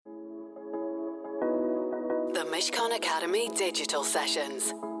Mishcon Academy digital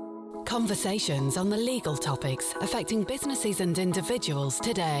sessions. Conversations on the legal topics affecting businesses and individuals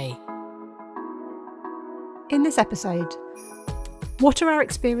today. In this episode, what are our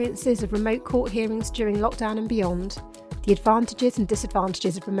experiences of remote court hearings during lockdown and beyond, the advantages and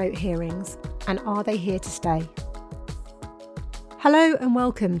disadvantages of remote hearings, and are they here to stay? Hello and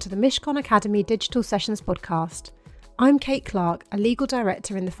welcome to the Mishcon Academy Digital Sessions podcast. I'm Kate Clark, a legal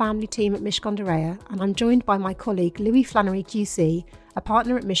director in the family team at Mishcon de Reya, and I'm joined by my colleague Louis Flannery QC, a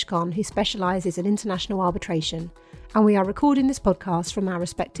partner at Mishcon who specialises in international arbitration, and we are recording this podcast from our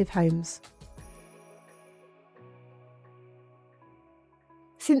respective homes.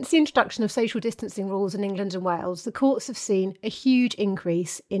 Since the introduction of social distancing rules in England and Wales, the courts have seen a huge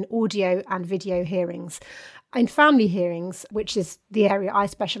increase in audio and video hearings. In family hearings, which is the area I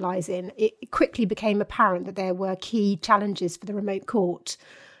specialise in, it quickly became apparent that there were key challenges for the remote court.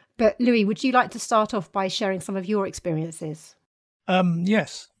 But Louis, would you like to start off by sharing some of your experiences?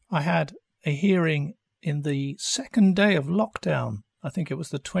 Yes, I had a hearing in the second day of lockdown. I think it was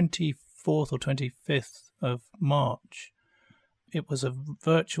the 24th or 25th of March. It was a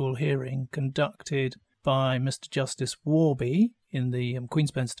virtual hearing conducted by Mr. Justice Warby in the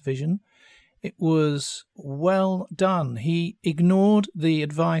Queen's Bench Division. It was well done. He ignored the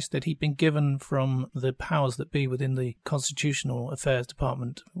advice that he'd been given from the powers that be within the Constitutional Affairs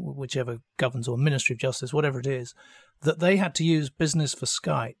Department, whichever governs, or Ministry of Justice, whatever it is, that they had to use Business for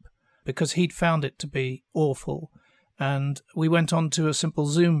Skype because he'd found it to be awful. And we went on to a simple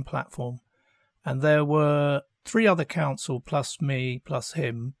Zoom platform, and there were 3 other counsel plus me, plus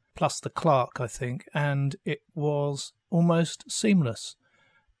him, plus the clerk, I think, and it was almost seamless.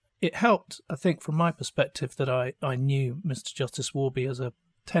 It helped, I think, from my perspective, that I knew Mr. Justice Warby as a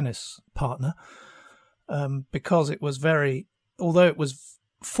tennis partner, because it was although it was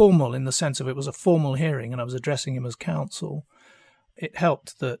formal in the sense of it was a formal hearing and I was addressing him as counsel, it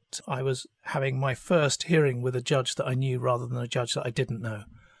helped that I was having my first hearing with a judge that I knew rather than a judge that I didn't know.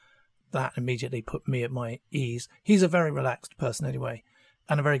 That immediately put me at my ease. He's a very relaxed person anyway,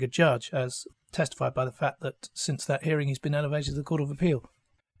 and a very good judge, as testified by the fact that since that hearing he's been elevated to the Court of Appeal.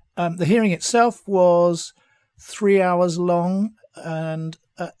 The hearing itself was 3 hours long, and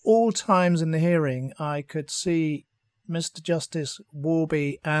at all times in the hearing I could see Mr. Justice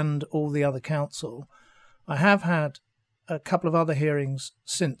Warby and all the other counsel. I have had a couple of other hearings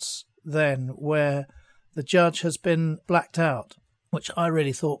since then where the judge has been blacked out, which I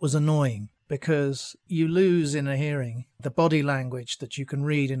really thought was annoying, because you lose in a hearing the body language that you can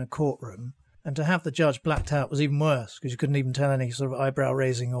read in a courtroom. And to have the judge blacked out was even worse, because you couldn't even tell any sort of eyebrow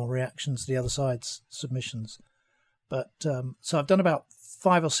raising or reactions to the other side's submissions. But so I've done about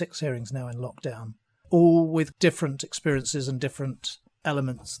 5 or 6 hearings now in lockdown, all with different experiences and different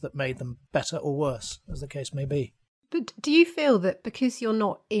elements that made them better or worse, as the case may be. But do you feel that because you're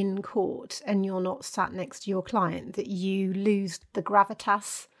not in court and you're not sat next to your client, that you lose the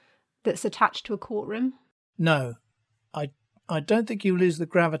gravitas that's attached to a courtroom? No, I don't think you lose the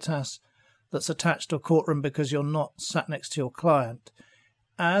gravitas that's attached to a courtroom because you're not sat next to your client.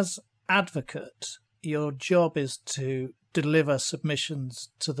 As advocate, your job is to deliver submissions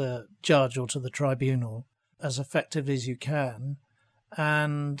to the judge or to the tribunal as effectively as you can.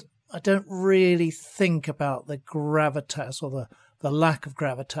 And I don't really think about the gravitas or the lack of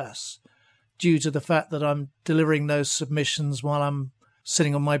gravitas due to the fact that I'm delivering those submissions while I'm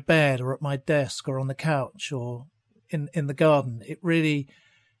sitting on my bed or at my desk or on the couch or in the garden.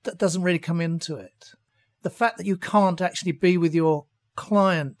 That doesn't really come into it. The fact that you can't actually be with your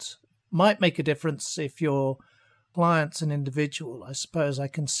client might make a difference if your client's an individual. I suppose I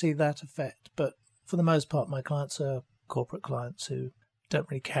can see that effect. But for the most part, my clients are corporate clients who don't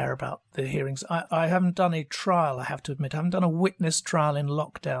really care about the hearings. I haven't done a trial, I have to admit. I haven't done a witness trial in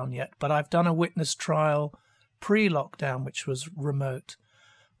lockdown yet, but I've done a witness trial pre-lockdown, which was remote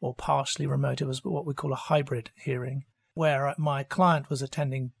or partially remote. It was what we call a hybrid hearing, where my client was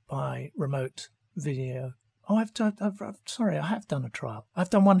attending by remote video. I have done a trial. I've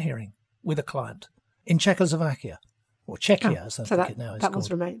done one hearing with a client in Czechoslovakia, or Czechia, as I think it now is called. That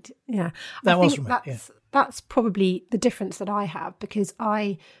was remote, yeah. That was remote, yeah. That's probably the difference that I have, because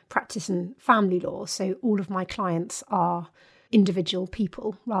I practice in family law, so all of my clients are individual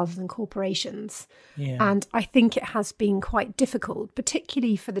people rather than corporations. Yeah. And I think it has been quite difficult,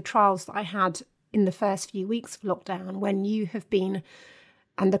 particularly for the trials that I had in the first few weeks of lockdown, when you have been,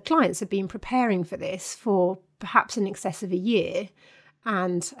 and the clients have been preparing for this for perhaps in excess of a year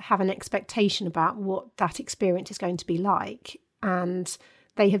and have an expectation about what that experience is going to be like. And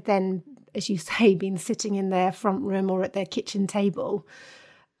they have then, as you say, been sitting in their front room or at their kitchen table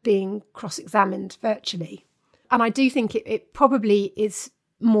being cross-examined virtually. And I do think it probably is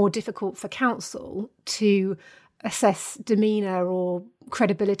more difficult for counsel to assess demeanour or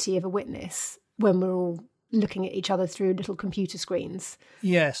credibility of a witness when we're all looking at each other through little computer screens.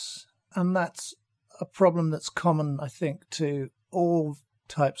 Yes, and that's a problem that's common, I think, to all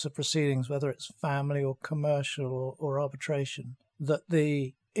types of proceedings, whether it's family or commercial or arbitration, that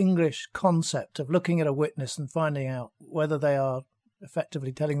the English concept of looking at a witness and finding out whether they are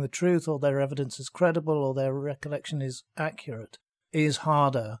effectively telling the truth or their evidence is credible or their recollection is accurate is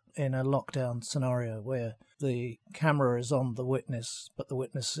harder in a lockdown scenario where the camera is on the witness, but the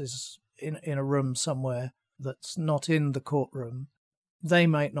witness is in a room somewhere that's not in the courtroom. They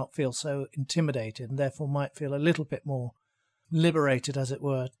might not feel so intimidated and therefore might feel a little bit more liberated, as it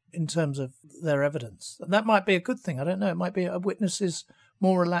were, in terms of their evidence. And that might be a good thing. I don't know. It might be a witness is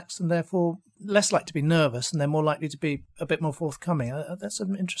more relaxed and therefore less likely to be nervous, and they're more likely to be a bit more forthcoming. That's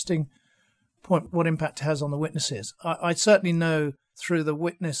an interesting point, what impact it has on the witnesses. I certainly know through the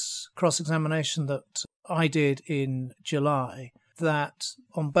witness cross-examination that I did in July that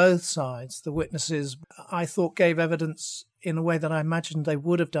on both sides, the witnesses, I thought, gave evidence in a way that I imagined they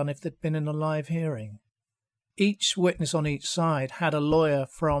would have done if they'd been in a live hearing. Each witness on each side had a lawyer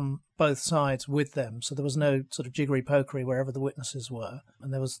from both sides with them, so there was no sort of jiggery-pokery wherever the witnesses were,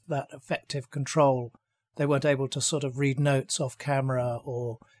 and there was that effective control. They weren't able to sort of read notes off camera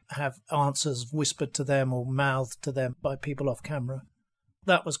or have answers whispered to them or mouthed to them by people off camera.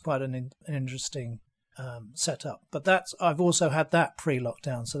 That was quite an interesting setup. But I've also had that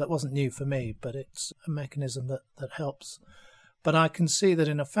pre-lockdown, so that wasn't new for me, but it's a mechanism that helps. But I can see that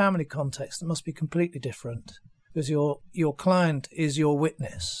in a family context, it must be completely different because your client is your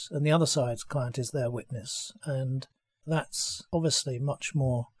witness and the other side's client is their witness. And that's obviously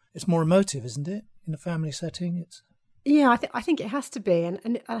it's more emotive, isn't it? In a family setting, Yeah, I think it has to be.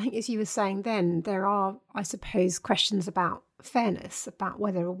 And I think, as you were saying then, there are, I suppose, questions about fairness, about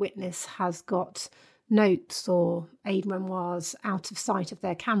whether a witness has got notes or aide-memoirs out of sight of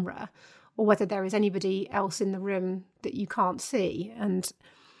their camera, or whether there is anybody else in the room that you can't see. And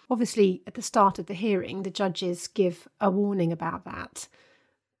obviously, at the start of the hearing, the judges give a warning about that.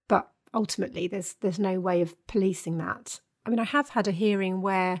 But ultimately, there's no way of policing that. I mean, I have had a hearing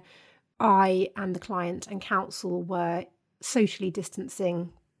where I and the client and counsel were socially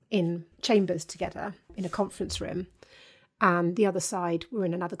distancing in chambers together in a conference room, and the other side were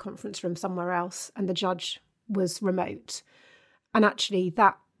in another conference room somewhere else, and the judge was remote. And actually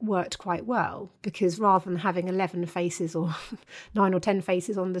that worked quite well, because rather than having 11 faces or 9 or 10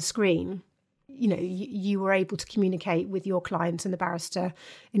 faces on the screen, you were able to communicate with your client and the barrister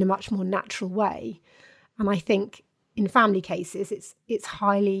in a much more natural way. And I think in family cases, it's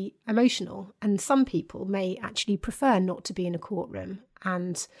highly emotional, and some people may actually prefer not to be in a courtroom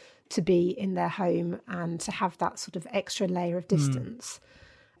and to be in their home and to have that sort of extra layer of distance.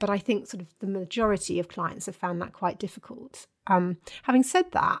 But I think sort of the majority of clients have found that quite difficult. Having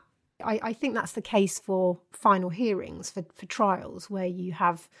said that, I think that's the case for final hearings, for trials where you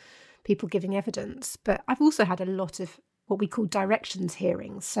have people giving evidence. But I've also had a lot of what we call directions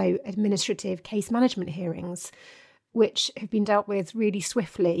hearings, so administrative case management hearings, which have been dealt with really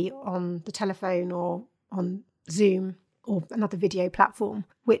swiftly on the telephone or on Zoom or another video platform,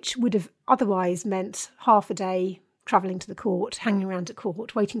 which would have otherwise meant half a day travelling to the court, hanging around at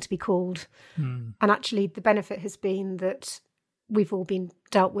court, waiting to be called. And actually the benefit has been that we've all been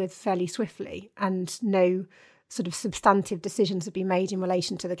dealt with fairly swiftly and no sort of substantive decisions have been made in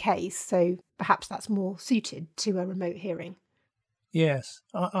relation to the case. So perhaps that's more suited to a remote hearing. Yes,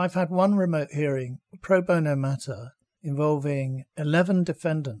 I've had one remote hearing, pro bono matter, involving 11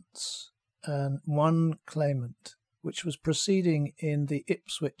 defendants and one claimant, which was proceeding in the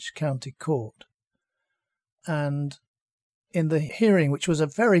Ipswich County Court. And in the hearing, which was a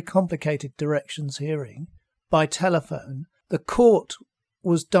very complicated directions hearing, by telephone, the court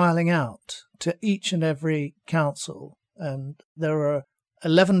was dialing out to each and every counsel. And there were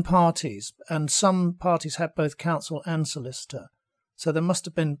 11 parties, and some parties had both counsel and solicitor. So there must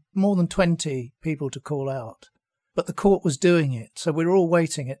have been more than 20 people to call out. But the court was doing it, so we were all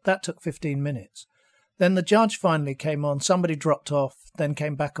waiting. That took 15 minutes. Then the judge finally came on. Somebody dropped off, then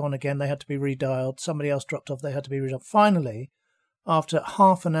came back on again. They had to be redialed. Somebody else dropped off. They had to be redialed. Finally, after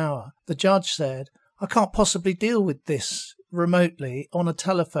half an hour, the judge said, I can't possibly deal with this remotely on a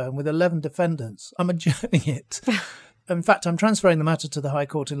telephone with 11 defendants. I'm adjourning it. In fact, I'm transferring the matter to the High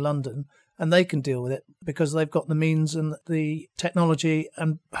Court in London, and they can deal with it because they've got the means and the technology,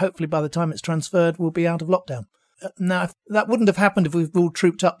 and hopefully by the time it's transferred, we'll be out of lockdown. Now, that wouldn't have happened if we've all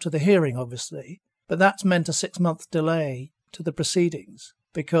trooped up to the hearing, obviously, but that's meant a 6-month delay to the proceedings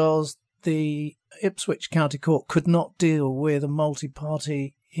because the Ipswich County Court could not deal with a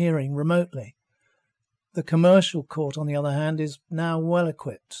multi-party hearing remotely. The commercial court, on the other hand, is now well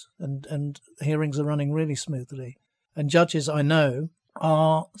equipped and hearings are running really smoothly. And judges, I know,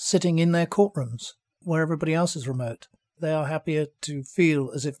 are sitting in their courtrooms where everybody else is remote. They are happier to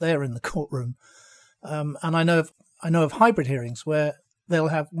feel as if they're in the courtroom. And I know of hybrid hearings where they'll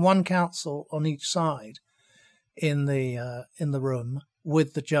have one counsel on each side in the room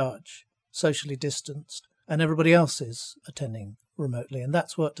with the judge, socially distanced, and everybody else is attending remotely, and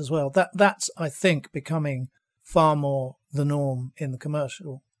that's worked as well. That's I think becoming far more the norm in the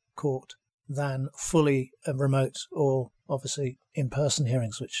commercial court than fully remote or obviously in-person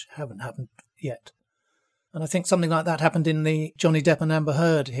hearings, which haven't happened yet. And I think something like that happened in the Johnny Depp and Amber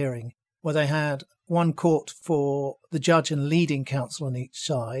Heard hearing, where they had one court for the judge and leading counsel on each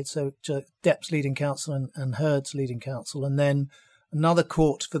side, so Depp's leading counsel and Heard's leading counsel, and then another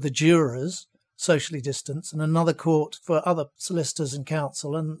court for the jurors, socially distanced, and another court for other solicitors and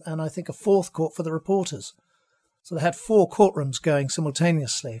counsel, and I think a fourth court for the reporters. So they had 4 courtrooms going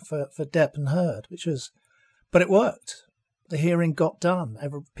simultaneously for Depp and Heard, but it worked. The hearing got done.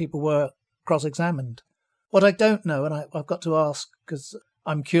 People were cross-examined. What I don't know, and I've got to ask because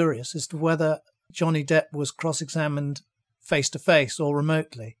I'm curious, as to whether Johnny Depp was cross-examined face-to-face or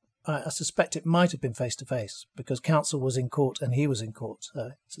remotely. I suspect it might have been face-to-face because counsel was in court and he was in court. So I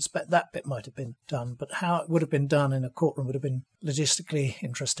suspect that bit might have been done. But how it would have been done in a courtroom would have been logistically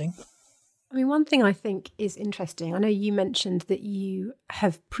interesting. I mean, one thing I think is interesting, I know you mentioned that you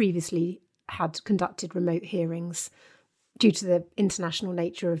have previously had conducted remote hearings due to the international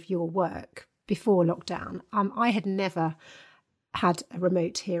nature of your work before lockdown. I had never had a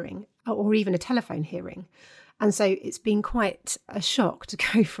remote hearing or even a telephone hearing. And so it's been quite a shock to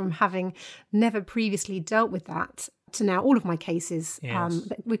go from having never previously dealt with that to now all of my cases. Yes.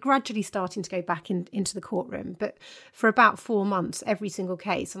 We're gradually starting to go back into the courtroom. But for about 4 months, every single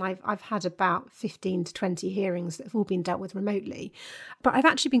case, and I've had about 15 to 20 hearings that have all been dealt with remotely. But I've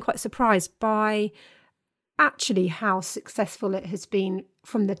actually been quite surprised by actually how successful it has been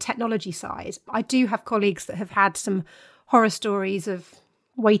from the technology side. I do have colleagues that have had some horror stories of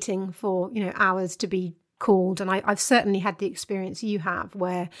waiting for, hours to be called, and I've certainly had the experience you have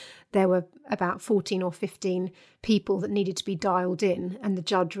where there were about 14 or 15 people that needed to be dialed in and the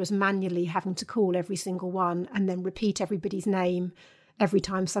judge was manually having to call every single one and then repeat everybody's name every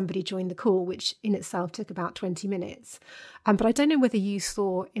time somebody joined the call, which in itself took about 20 minutes. But I don't know whether you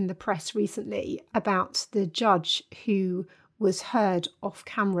saw in the press recently about the judge who was heard off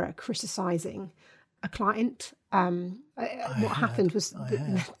camera criticising a client. What happened was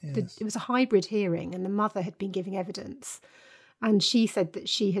it was a hybrid hearing and the mother had been giving evidence and she said that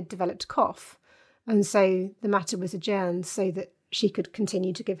she had developed a cough, and so the matter was adjourned so that she could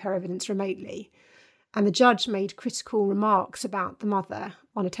continue to give her evidence remotely. And the judge made critical remarks about the mother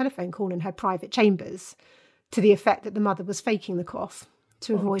on a telephone call in her private chambers to the effect that the mother was faking the cough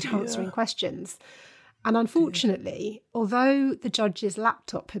to avoid answering questions. And unfortunately, although the judge's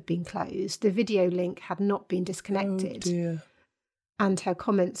laptop had been closed, the video link had not been disconnected. Oh dear. And her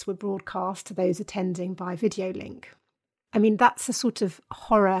comments were broadcast to those attending by video link. I mean, that's a sort of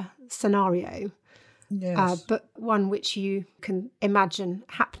horror scenario, Yes. but one which you can imagine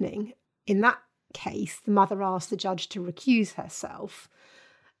happening. In that case, the mother asked the judge to recuse herself,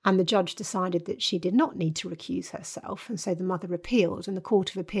 and the judge decided that she did not need to recuse herself, and so the mother appealed, and the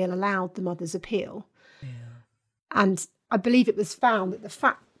Court of Appeal allowed the mother's appeal. Yeah. And I believe it was found that the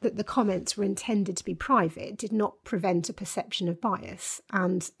fact that the comments were intended to be private did not prevent a perception of bias,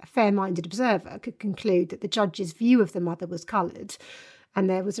 and a fair-minded observer could conclude that the judge's view of the mother was coloured and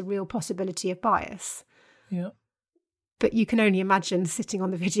there was a real possibility of bias. Yeah. But you can only imagine sitting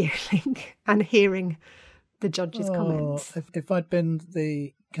on the video link and hearing the judge's comments. If I'd been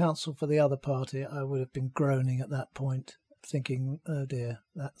the counsel for the other party, I would have been groaning at that point, thinking, oh dear,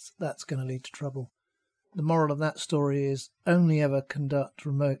 that's going to lead to trouble. The moral of that story is only ever conduct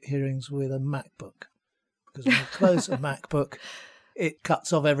remote hearings with a MacBook. Because when you close a MacBook, it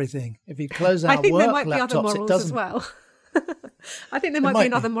cuts off everything. If you close our think work there might be other laptops, morals it doesn't. as well. I think there might be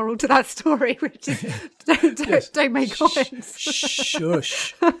another moral to that story, which is don't make comments.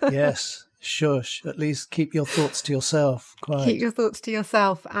 Shush. Yes, shush. At least keep your thoughts to yourself. Quite. Keep your thoughts to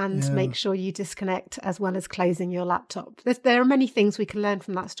yourself and make sure you disconnect as well as closing your laptop. There are many things we can learn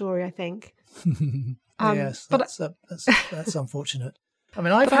from that story, I think. Yes, that's unfortunate. I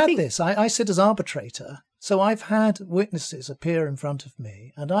mean, I've had this. I sit as arbitrator, so I've had witnesses appear in front of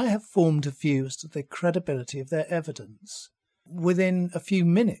me, and I have formed a view as to the credibility of their evidence within a few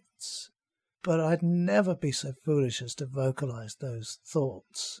minutes. But I'd never be so foolish as to vocalise those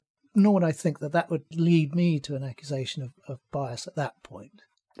thoughts. nor would I think that would lead me to an accusation of bias at that point.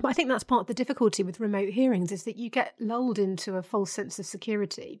 But I think that's part of the difficulty with remote hearings, is that you get lulled into a false sense of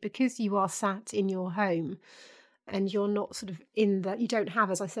security because you are sat in your home and you're not sort of you don't have,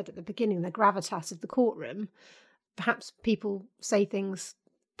 as I said at the beginning, the gravitas of the courtroom. Perhaps people say things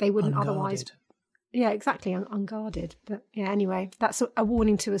they wouldn't otherwise. Yeah, exactly, unguarded. But yeah, anyway, that's a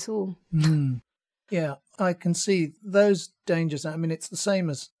warning to us all. Yeah, I can see those dangers. I mean, it's the same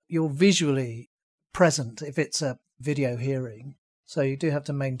as you're visually present if it's a video hearing. So you do have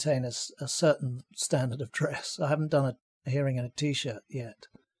to maintain a certain standard of dress. I haven't done a hearing in a T-shirt yet,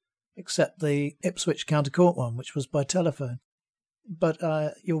 except the Ipswich County Court one, which was by telephone. But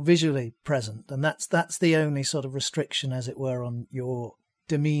you're visually present, and that's the only sort of restriction, as it were, on your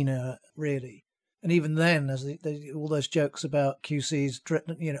demeanour, really. And even then, as all those jokes about QCs,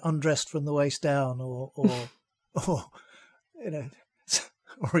 undressed from the waist down, or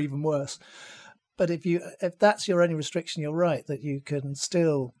or even worse. But if that's your only restriction, you're right that you can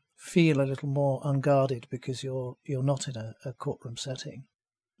still feel a little more unguarded because you're not in a courtroom setting,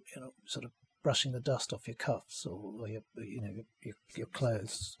 sort of brushing the dust off your cuffs or your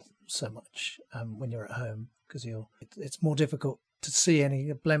clothes so much when you're at home, because it's more difficult to see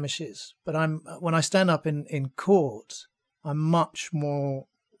any blemishes. But when I stand up in court, I'm much more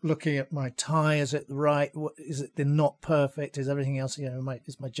looking at my tie. Is it right? Is it not perfect? Is everything else,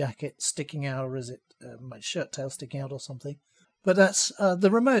 is my jacket sticking out, or is it my shirt tail sticking out or something? But that's the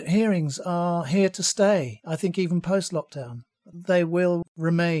remote hearings are here to stay. I think even post-lockdown, they will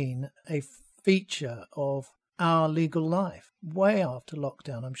remain a feature of our legal life way after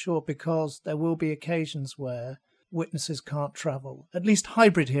lockdown, I'm sure, because there will be occasions where witnesses can't travel. At least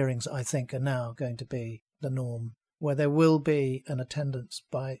hybrid hearings, I think, are now going to be the norm, where there will be an attendance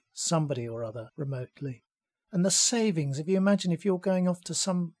by somebody or other remotely. And the savings, if you imagine if you're going off to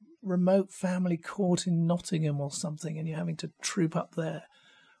some remote family court in Nottingham or something and you're having to troop up there,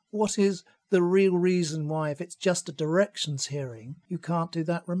 what is the real reason why, if it's just a directions hearing, you can't do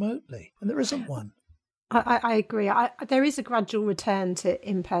that remotely? And there isn't one. I agree. There is a gradual return to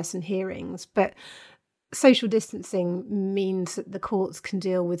in-person hearings, but social distancing means that the courts can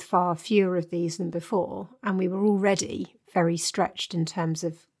deal with far fewer of these than before, and we were already very stretched in terms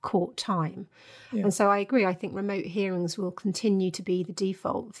of court time. Yeah. And so I agree. I think remote hearings will continue to be the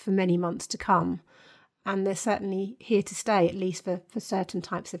default for many months to come, and they're certainly here to stay, at least for certain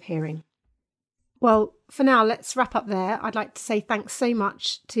types of hearing. Well, for now, let's wrap up there. I'd like to say thanks so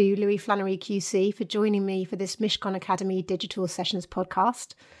much to Louis Flannery QC for joining me for this Mishcon Academy Digital Sessions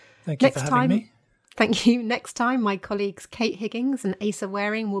podcast. Thank you for having me. Thank you. Next time, my colleagues Kate Higgins and Asa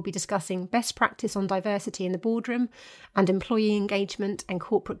Waring will be discussing best practice on diversity in the boardroom and employee engagement and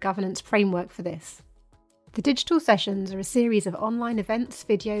corporate governance framework for this. The Digital Sessions are a series of online events,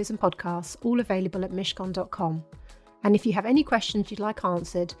 videos and podcasts, all available at mishcon.com. And if you have any questions you'd like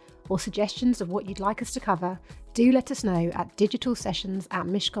answered or suggestions of what you'd like us to cover, do let us know at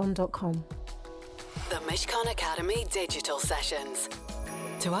digitalsessions@mishcon.com. The Mishcon Academy Digital Sessions.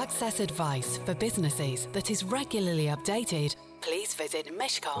 To access advice for businesses that is regularly updated, please visit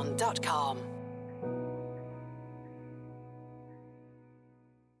mishcon.com.